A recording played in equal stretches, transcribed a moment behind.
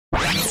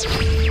Hey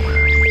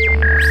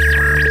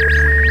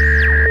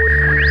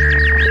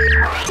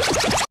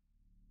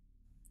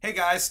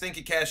guys,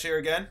 StinkyCASH here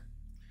again.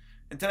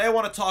 And today I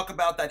want to talk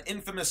about that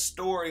infamous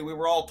story we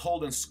were all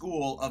told in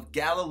school of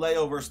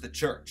Galileo versus the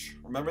church.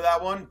 Remember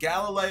that one?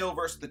 Galileo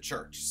versus the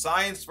church.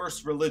 Science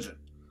versus religion.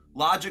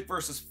 Logic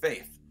versus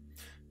faith.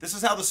 This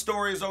is how the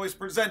story is always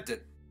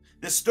presented.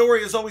 This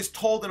story is always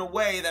told in a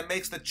way that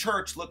makes the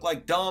church look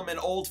like dumb and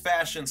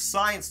old-fashioned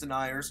science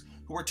deniers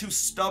who are too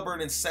stubborn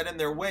and set in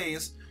their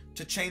ways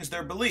to change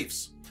their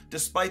beliefs,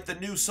 despite the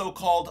new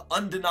so-called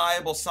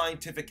undeniable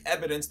scientific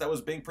evidence that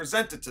was being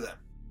presented to them.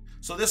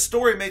 So this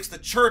story makes the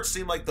church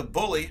seem like the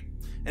bully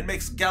and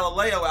makes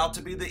Galileo out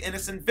to be the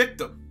innocent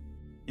victim.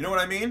 You know what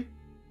I mean?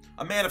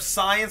 A man of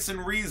science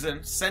and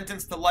reason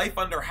sentenced to life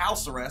under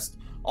house arrest,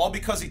 all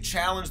because he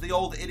challenged the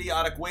old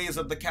idiotic ways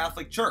of the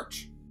Catholic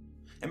Church.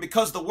 And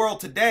because the world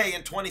today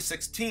in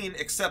 2016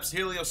 accepts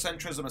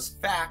heliocentrism as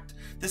fact,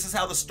 this is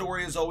how the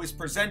story is always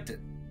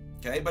presented.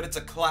 Okay, but it's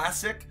a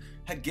classic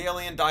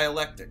Hegelian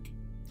dialectic.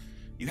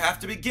 You have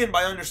to begin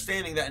by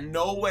understanding that in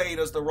no way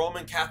does the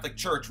Roman Catholic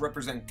Church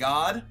represent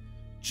God,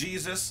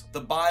 Jesus,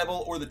 the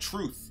Bible, or the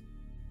truth.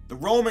 The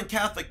Roman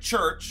Catholic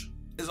Church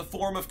is a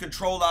form of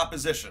controlled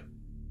opposition.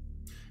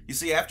 You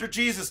see, after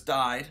Jesus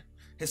died,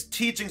 his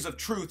teachings of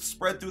truth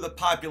spread through the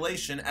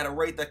population at a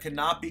rate that could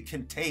not be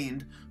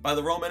contained by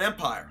the Roman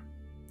Empire.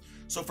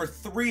 So for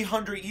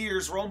 300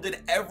 years, Rome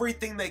did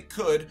everything they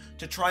could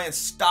to try and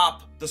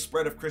stop the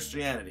spread of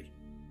Christianity.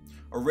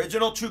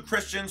 Original true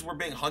Christians were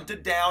being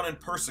hunted down and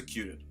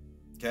persecuted.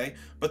 Okay?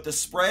 But the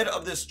spread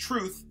of this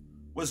truth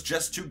was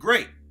just too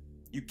great.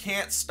 You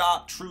can't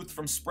stop truth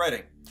from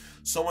spreading.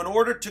 So in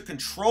order to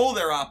control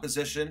their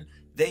opposition,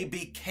 they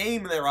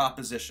became their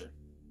opposition.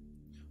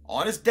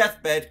 On his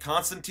deathbed,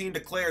 Constantine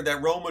declared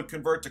that Rome would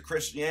convert to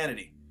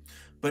Christianity.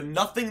 But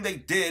nothing they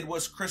did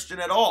was Christian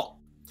at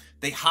all.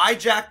 They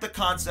hijacked the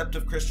concept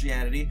of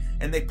Christianity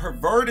and they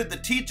perverted the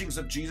teachings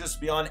of Jesus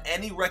beyond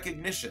any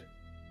recognition.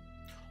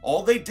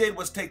 All they did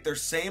was take their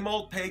same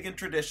old pagan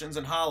traditions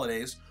and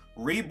holidays,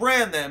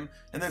 rebrand them,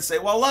 and then say,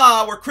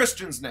 voila, we're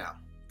Christians now.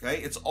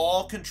 Okay? It's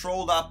all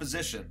controlled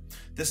opposition.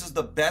 This is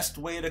the best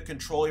way to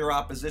control your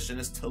opposition,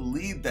 is to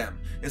lead them,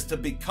 is to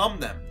become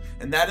them.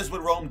 And that is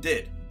what Rome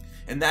did.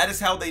 And that is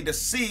how they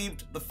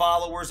deceived the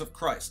followers of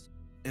Christ.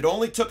 It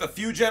only took a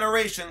few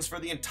generations for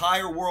the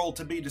entire world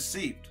to be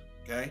deceived.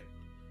 Okay?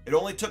 It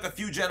only took a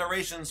few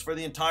generations for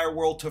the entire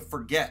world to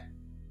forget.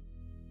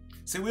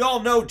 See, we all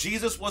know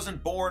Jesus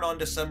wasn't born on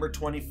December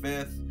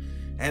 25th,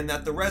 and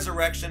that the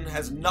resurrection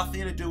has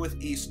nothing to do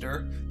with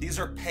Easter. These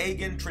are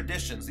pagan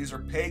traditions. These are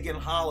pagan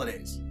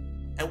holidays.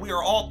 And we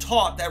are all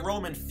taught that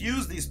Rome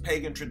infused these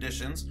pagan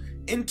traditions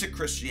into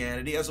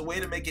Christianity as a way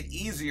to make it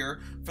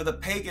easier for the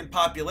pagan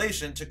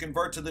population to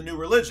convert to the new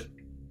religion.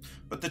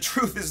 But the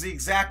truth is the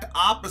exact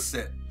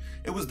opposite.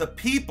 It was the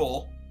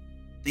people,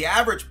 the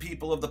average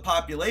people of the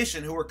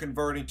population, who were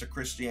converting to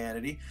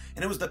Christianity,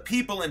 and it was the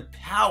people in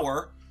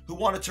power who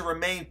wanted to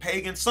remain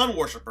pagan sun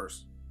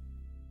worshippers.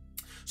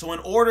 So in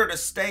order to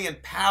stay in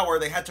power,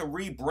 they had to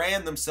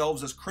rebrand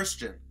themselves as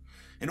Christian.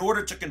 In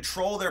order to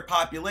control their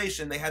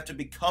population, they had to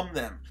become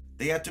them.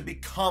 They had to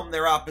become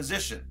their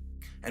opposition.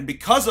 And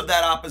because of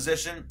that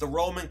opposition, the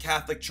Roman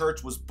Catholic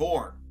Church was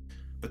born.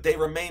 But they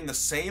remained the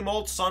same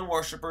old sun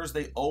worshippers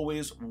they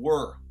always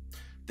were.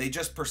 They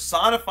just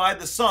personified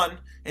the sun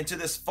into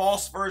this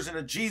false version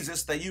of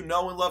Jesus that you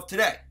know and love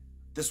today.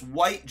 This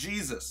white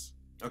Jesus.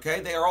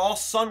 Okay? They are all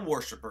sun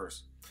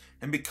worshippers.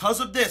 And because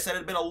of this, it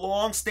had been a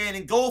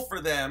long-standing goal for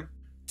them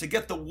to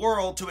get the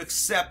world to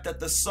accept that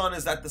the sun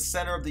is at the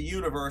center of the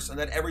universe and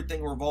that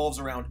everything revolves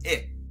around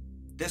it.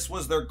 This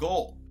was their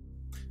goal.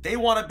 They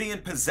want to be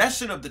in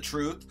possession of the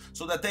truth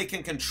so that they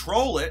can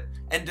control it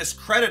and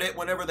discredit it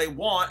whenever they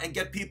want and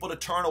get people to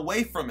turn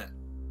away from it.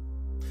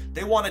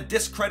 They want to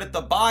discredit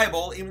the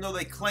Bible even though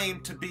they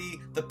claim to be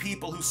the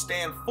people who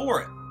stand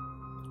for it.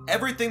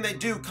 Everything they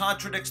do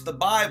contradicts the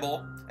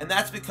Bible, and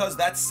that's because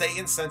that's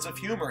Satan's sense of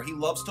humor. He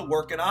loves to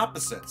work in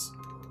opposites.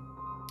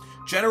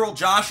 General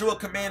Joshua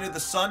commanded the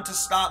sun to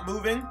stop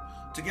moving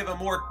to give him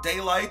more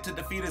daylight to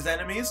defeat his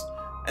enemies,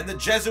 and the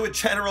Jesuit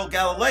General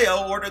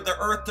Galileo ordered the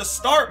earth to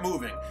start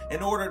moving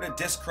in order to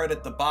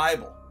discredit the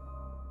Bible.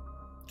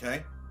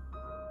 Okay?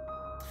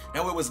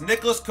 Now it was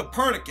Nicholas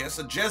Copernicus,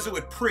 a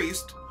Jesuit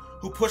priest,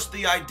 who pushed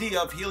the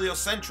idea of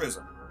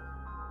heliocentrism.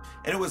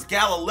 And it was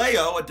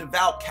Galileo, a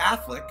devout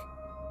Catholic,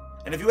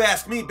 and if you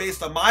ask me,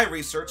 based on my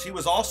research, he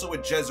was also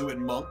a Jesuit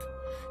monk.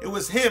 It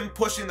was him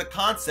pushing the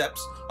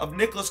concepts of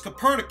Nicholas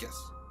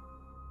Copernicus.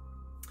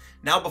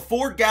 Now,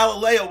 before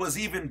Galileo was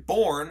even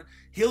born,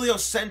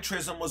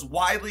 heliocentrism was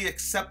widely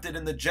accepted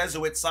in the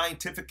Jesuit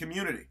scientific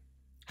community.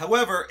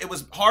 However, it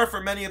was hard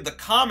for many of the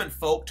common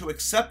folk to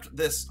accept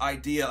this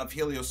idea of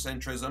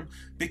heliocentrism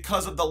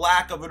because of the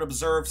lack of an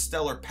observed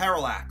stellar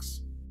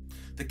parallax.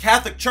 The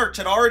Catholic Church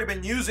had already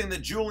been using the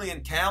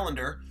Julian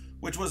calendar,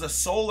 which was a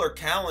solar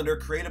calendar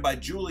created by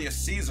Julius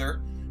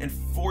Caesar in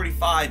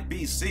 45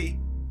 BC.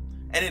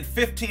 And in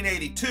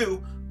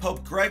 1582,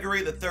 Pope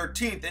Gregory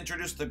XIII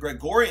introduced the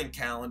Gregorian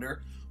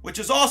calendar, which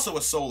is also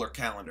a solar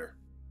calendar.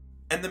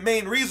 And the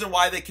main reason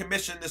why they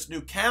commissioned this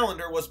new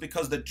calendar was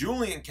because the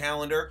Julian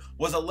calendar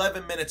was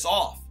 11 minutes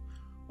off,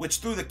 which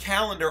threw the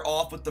calendar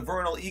off with the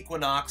vernal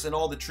equinox and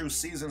all the true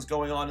seasons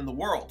going on in the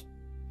world.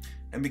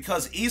 And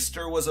because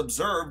Easter was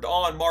observed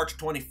on March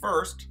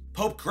 21st,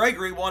 Pope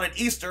Gregory wanted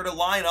Easter to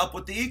line up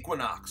with the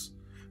equinox,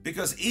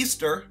 because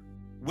Easter,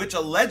 which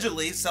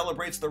allegedly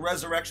celebrates the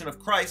resurrection of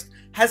Christ,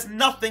 has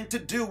nothing to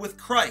do with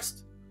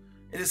Christ.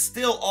 It is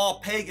still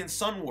all pagan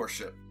sun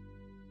worship.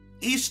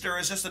 Easter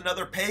is just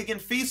another pagan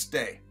feast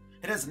day.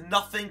 It has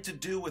nothing to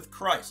do with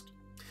Christ.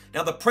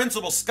 Now, the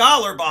principal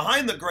scholar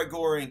behind the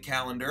Gregorian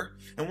calendar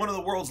and one of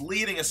the world's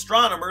leading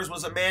astronomers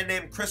was a man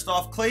named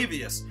Christoph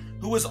Clavius,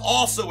 who was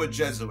also a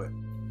Jesuit.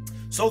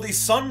 So these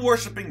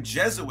sun-worshipping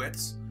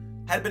Jesuits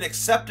had been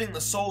accepting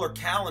the solar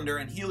calendar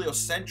and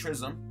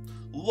heliocentrism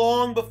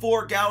long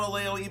before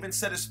Galileo even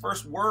said his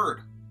first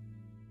word.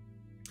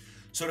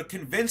 So to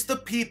convince the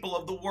people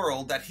of the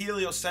world that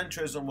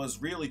heliocentrism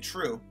was really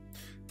true,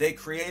 they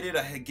created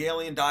a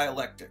Hegelian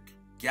dialectic.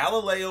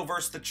 Galileo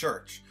versus the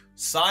church,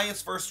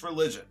 science versus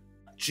religion,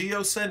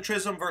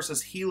 geocentrism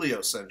versus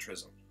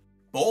heliocentrism.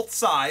 Both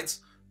sides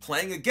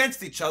playing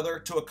against each other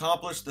to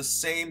accomplish the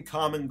same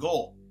common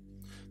goal.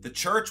 The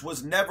church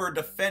was never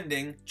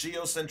defending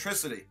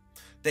geocentricity.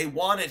 They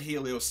wanted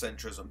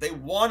heliocentrism. They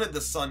wanted the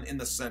sun in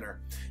the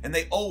center, and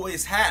they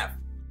always have.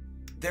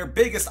 Their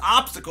biggest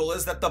obstacle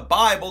is that the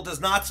Bible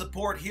does not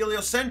support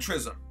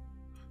heliocentrism.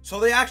 So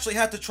they actually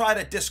had to try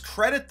to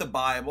discredit the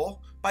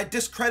Bible by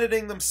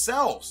discrediting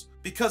themselves,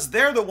 because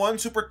they're the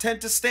ones who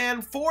pretend to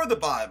stand for the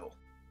Bible.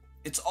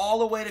 It's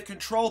all a way to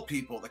control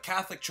people. The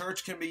Catholic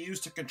Church can be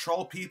used to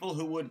control people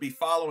who would be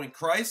following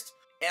Christ,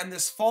 and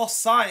this false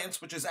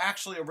science, which is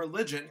actually a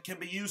religion, can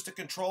be used to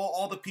control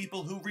all the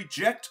people who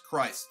reject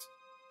Christ.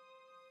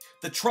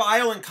 The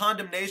trial and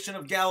condemnation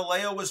of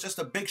Galileo was just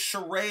a big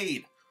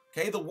charade.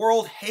 Okay, the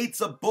world hates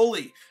a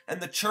bully,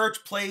 and the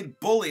church played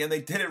bully, and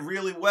they did it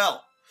really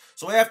well.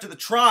 So after the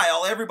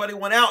trial, everybody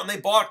went out and they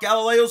bought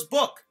Galileo's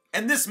book.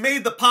 And this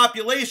made the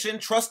population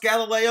trust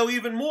Galileo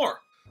even more.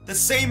 The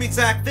same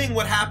exact thing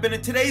would happen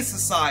in today's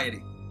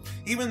society.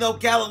 Even though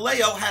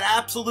Galileo had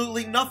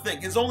absolutely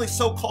nothing, his only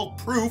so-called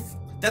proof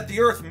that the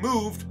earth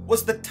moved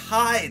was the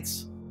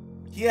tides.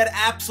 He had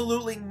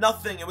absolutely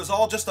nothing. It was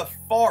all just a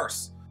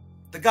farce.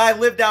 The guy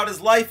lived out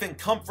his life in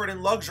comfort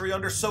and luxury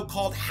under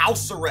so-called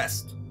house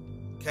arrest.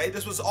 Okay,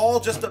 this was all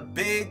just a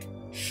big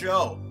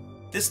show.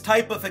 This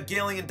type of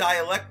Hegelian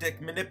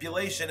dialectic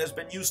manipulation has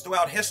been used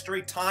throughout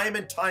history time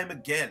and time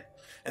again,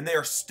 and they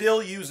are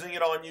still using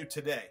it on you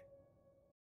today.